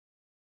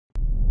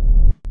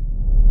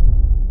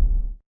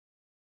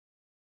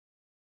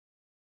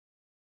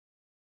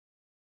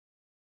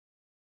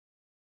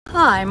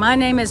Hi, my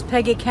name is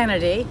Peggy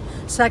Kennedy,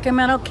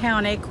 Sacramento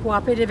County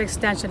Cooperative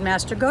Extension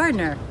Master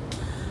Gardener.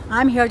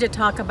 I'm here to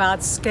talk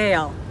about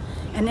scale,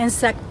 an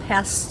insect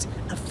pest,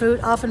 a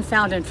fruit often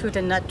found in fruit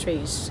and nut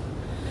trees.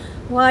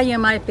 Well, you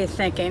might be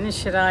thinking,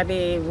 should I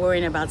be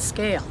worrying about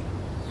scale?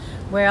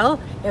 Well,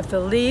 if the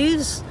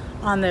leaves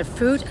on the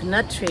fruit and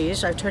nut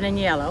trees are turning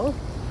yellow,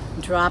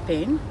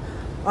 dropping,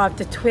 or if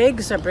the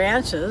twigs or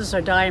branches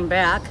are dying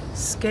back,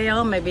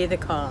 scale may be the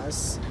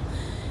cause.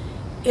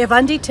 If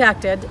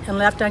undetected and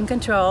left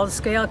uncontrolled,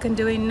 scale can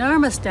do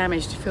enormous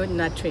damage to fruit and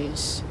nut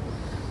trees.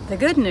 The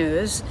good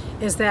news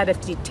is that if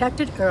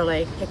detected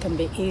early, it can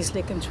be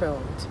easily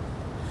controlled.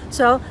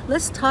 So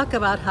let's talk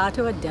about how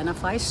to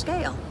identify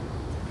scale.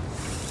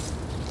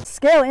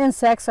 Scale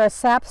insects are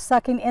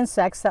sap-sucking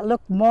insects that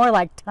look more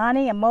like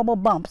tiny immobile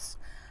bumps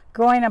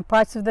growing in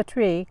parts of the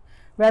tree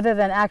rather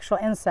than actual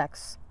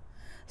insects.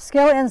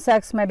 Scale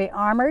insects may be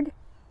armored,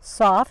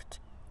 soft,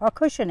 or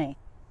cushiony.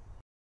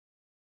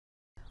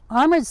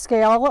 Armored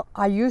scale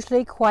are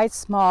usually quite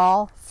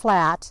small,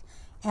 flat,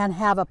 and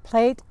have a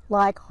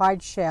plate-like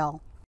hard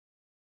shell.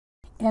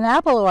 In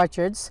apple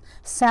orchards,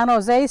 San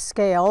Jose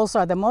scales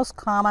are the most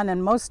common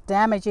and most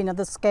damaging of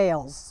the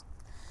scales.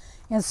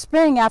 In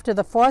spring, after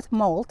the fourth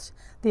molt,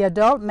 the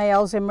adult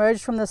males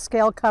emerge from the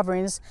scale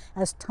coverings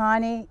as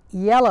tiny,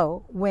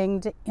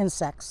 yellow-winged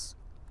insects.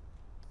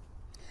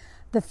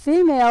 The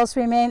females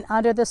remain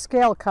under the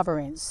scale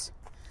coverings.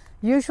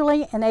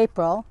 Usually in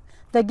April,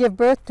 they give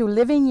birth to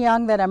living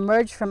young that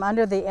emerge from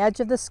under the edge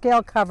of the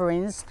scale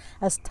coverings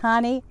as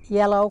tiny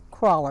yellow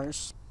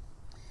crawlers.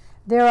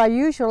 There are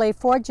usually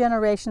 4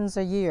 generations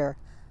a year.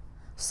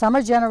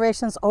 Summer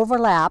generations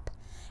overlap,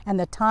 and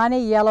the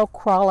tiny yellow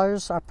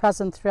crawlers are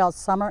present throughout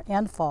summer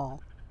and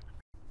fall.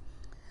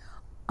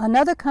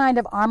 Another kind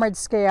of armored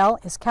scale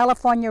is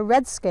California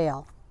red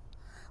scale.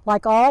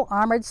 Like all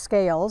armored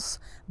scales,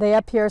 they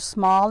appear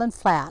small and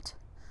flat,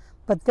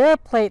 but their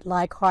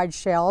plate-like hard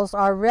shells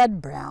are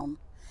red-brown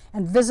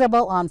and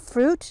visible on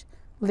fruit,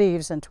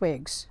 leaves, and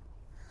twigs.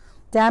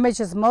 Damage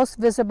is most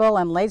visible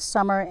in late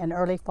summer and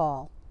early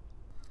fall.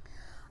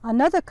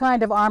 Another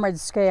kind of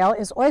armored scale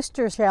is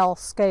oyster shell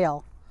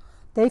scale.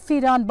 They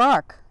feed on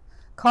bark,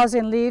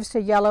 causing leaves to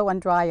yellow and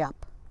dry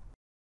up.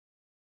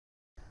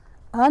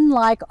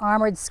 Unlike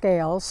armored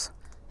scales,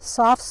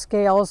 soft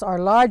scales are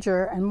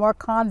larger and more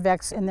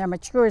convex in their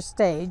mature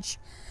stage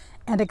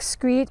and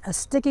excrete a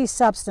sticky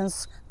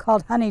substance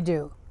called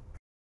honeydew,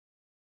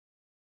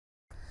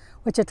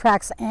 which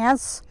attracts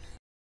ants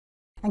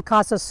and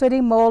causes sooty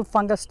mold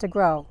fungus to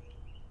grow.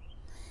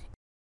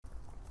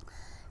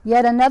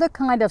 Yet another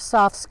kind of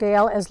soft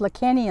scale is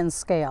Lacanian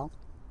scale.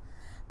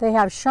 They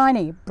have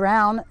shiny,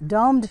 brown,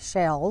 domed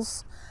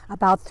shells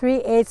about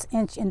 3/8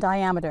 inch in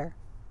diameter.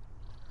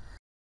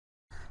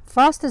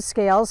 Frosted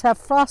scales have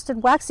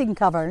frosted waxing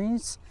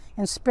coverings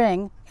in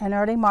spring and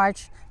early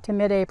March to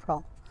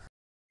mid-April.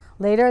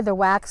 Later, the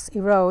wax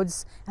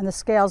erodes and the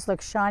scales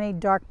look shiny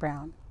dark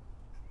brown.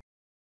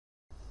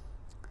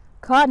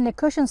 Cotton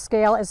cushion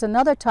scale is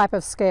another type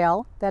of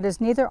scale that is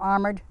neither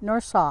armored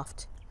nor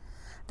soft.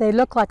 They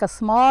look like a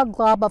small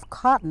glob of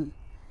cotton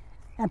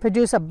and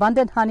produce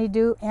abundant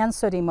honeydew and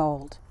sooty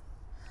mold.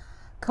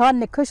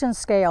 Cotton cushion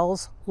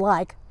scales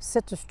like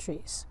citrus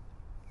trees.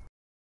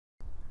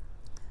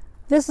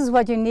 This is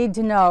what you need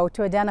to know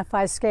to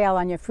identify scale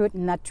on your fruit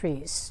and nut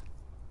trees.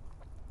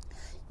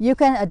 You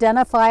can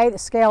identify the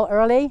scale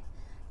early,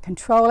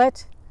 control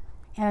it,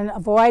 and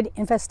avoid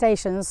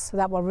infestations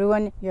that will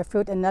ruin your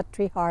fruit and nut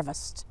tree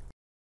harvest.